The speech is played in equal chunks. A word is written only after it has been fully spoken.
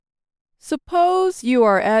Suppose you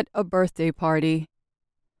are at a birthday party.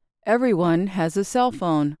 Everyone has a cell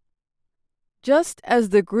phone. Just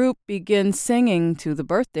as the group begins singing to the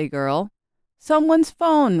birthday girl, someone's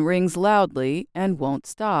phone rings loudly and won't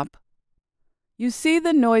stop. You see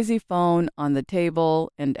the noisy phone on the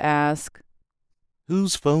table and ask,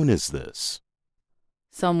 "Whose phone is this?"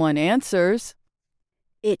 Someone answers,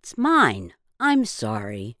 "It's mine. I'm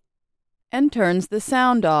sorry," and turns the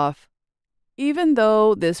sound off. Even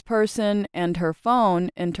though this person and her phone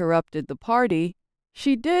interrupted the party,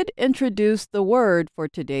 she did introduce the word for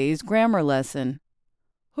today's grammar lesson,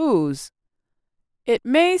 whose. It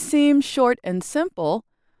may seem short and simple,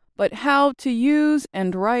 but how to use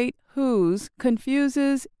and write whose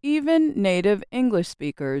confuses even native English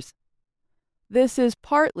speakers. This is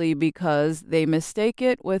partly because they mistake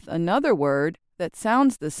it with another word that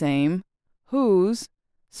sounds the same, whose,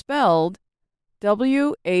 spelled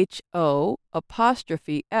WHO''S,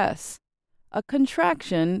 a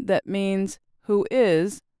contraction that means who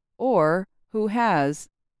is or who has.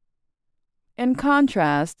 In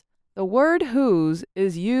contrast, the word whose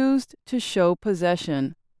is used to show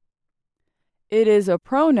possession. It is a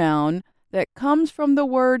pronoun that comes from the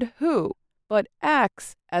word who, but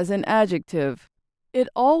acts as an adjective. It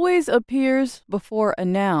always appears before a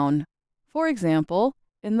noun, for example,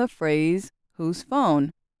 in the phrase whose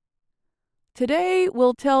phone. Today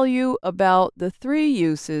we'll tell you about the 3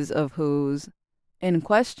 uses of whose: in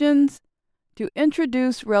questions, to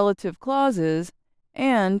introduce relative clauses,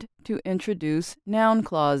 and to introduce noun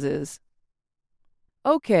clauses.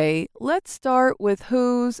 Okay, let's start with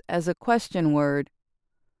whose as a question word.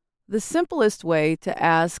 The simplest way to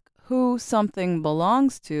ask who something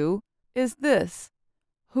belongs to is this: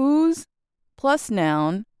 whose plus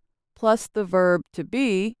noun plus the verb to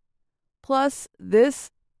be plus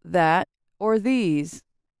this, that, or these.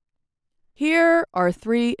 Here are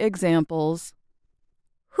 3 examples.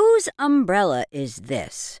 Whose umbrella is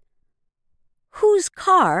this? Whose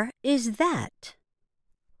car is that?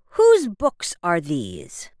 Whose books are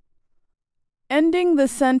these? Ending the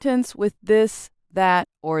sentence with this, that,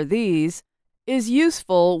 or these is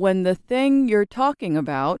useful when the thing you're talking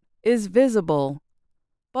about is visible.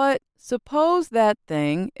 But suppose that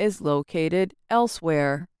thing is located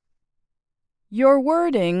elsewhere. Your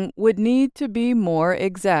wording would need to be more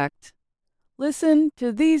exact. Listen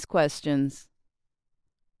to these questions.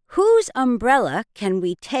 Whose umbrella can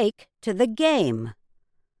we take to the game?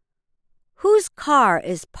 Whose car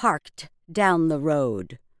is parked down the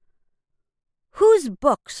road? Whose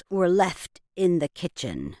books were left in the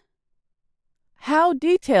kitchen? How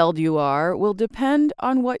detailed you are will depend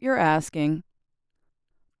on what you're asking.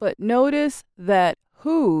 But notice that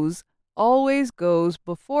whose always goes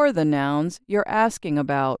before the nouns you're asking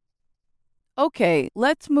about. Okay,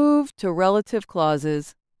 let's move to relative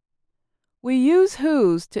clauses. We use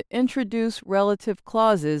whose to introduce relative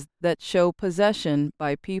clauses that show possession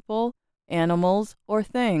by people, animals, or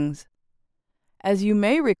things. As you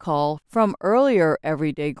may recall from earlier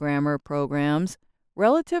everyday grammar programs,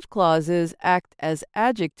 relative clauses act as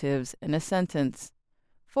adjectives in a sentence.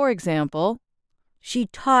 For example, she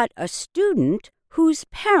taught a student whose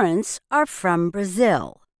parents are from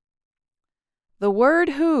Brazil. The word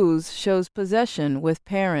whose shows possession with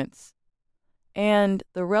parents, and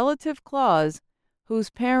the relative clause whose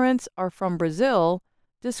parents are from Brazil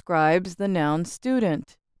describes the noun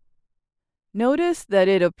student. Notice that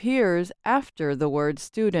it appears after the word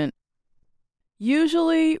student.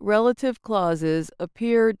 Usually, relative clauses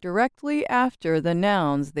appear directly after the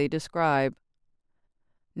nouns they describe.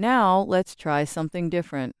 Now, let's try something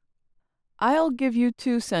different. I'll give you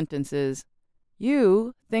 2 sentences.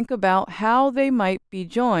 You think about how they might be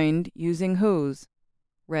joined using whose.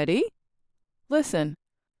 Ready? Listen.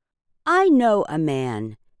 I know a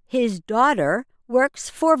man. His daughter works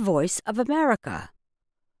for Voice of America.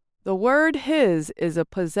 The word his is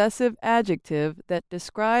a possessive adjective that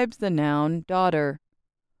describes the noun daughter.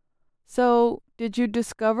 So, did you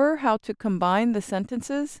discover how to combine the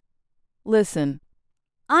sentences? Listen.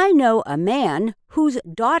 I know a man whose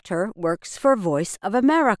daughter works for Voice of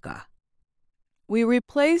America. We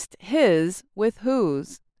replaced his with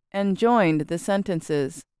whose and joined the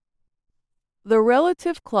sentences. The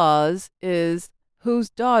relative clause is whose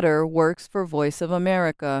daughter works for Voice of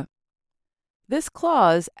America. This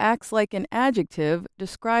clause acts like an adjective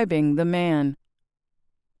describing the man.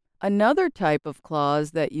 Another type of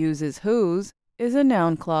clause that uses whose is a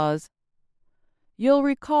noun clause. You'll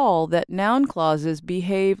recall that noun clauses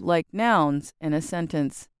behave like nouns in a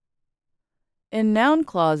sentence. In noun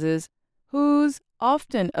clauses, whose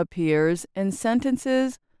often appears in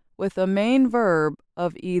sentences with a main verb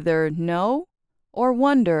of either know or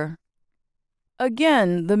wonder.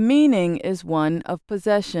 Again, the meaning is one of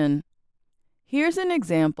possession. Here's an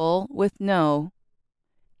example with know.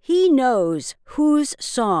 He knows whose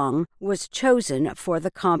song was chosen for the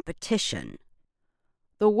competition.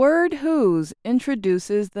 The word whose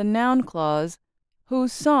introduces the noun clause,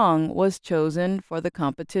 whose song was chosen for the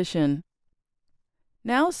competition.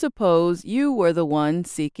 Now suppose you were the one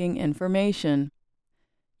seeking information.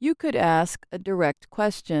 You could ask a direct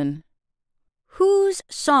question. Whose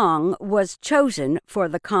song was chosen for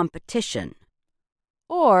the competition?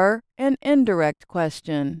 Or an indirect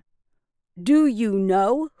question. Do you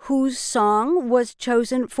know whose song was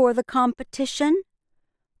chosen for the competition?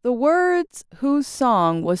 The words whose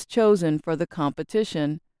song was chosen for the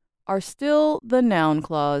competition are still the noun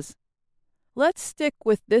clause. Let's stick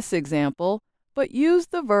with this example, but use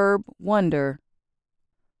the verb wonder.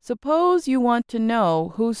 Suppose you want to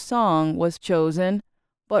know whose song was chosen,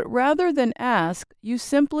 but rather than ask, you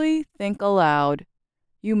simply think aloud.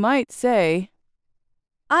 You might say,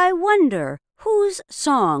 I wonder whose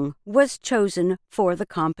song was chosen for the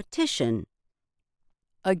competition.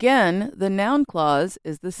 Again, the noun clause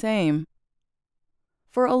is the same.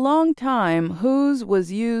 For a long time, whose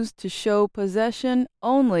was used to show possession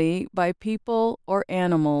only by people or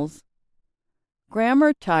animals.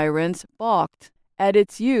 Grammar tyrants balked at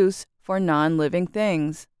its use for non-living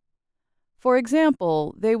things. For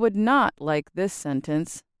example, they would not like this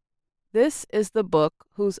sentence. This is the book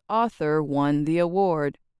whose author won the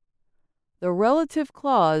award. The relative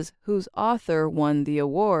clause whose author won the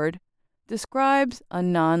award describes a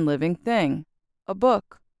non-living thing, a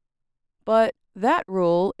book. But that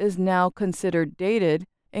rule is now considered dated,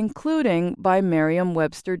 including by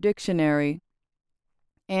Merriam-Webster Dictionary.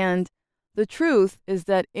 And the truth is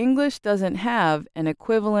that English doesn't have an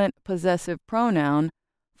equivalent possessive pronoun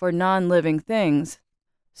for non-living things,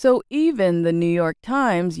 so even the New York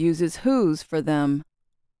Times uses whose for them.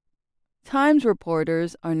 Times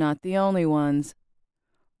reporters are not the only ones.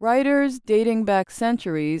 Writers dating back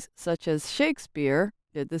centuries, such as Shakespeare,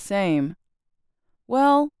 did the same.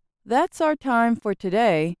 Well, that's our time for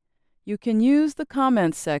today. You can use the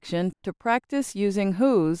comments section to practice using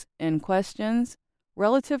whose in questions,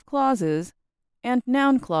 relative clauses, and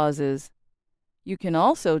noun clauses. You can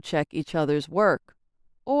also check each other's work.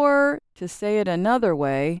 Or, to say it another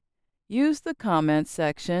way, use the comments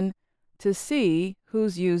section to see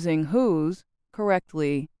who's using whose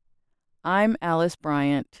correctly. I'm Alice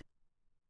Bryant.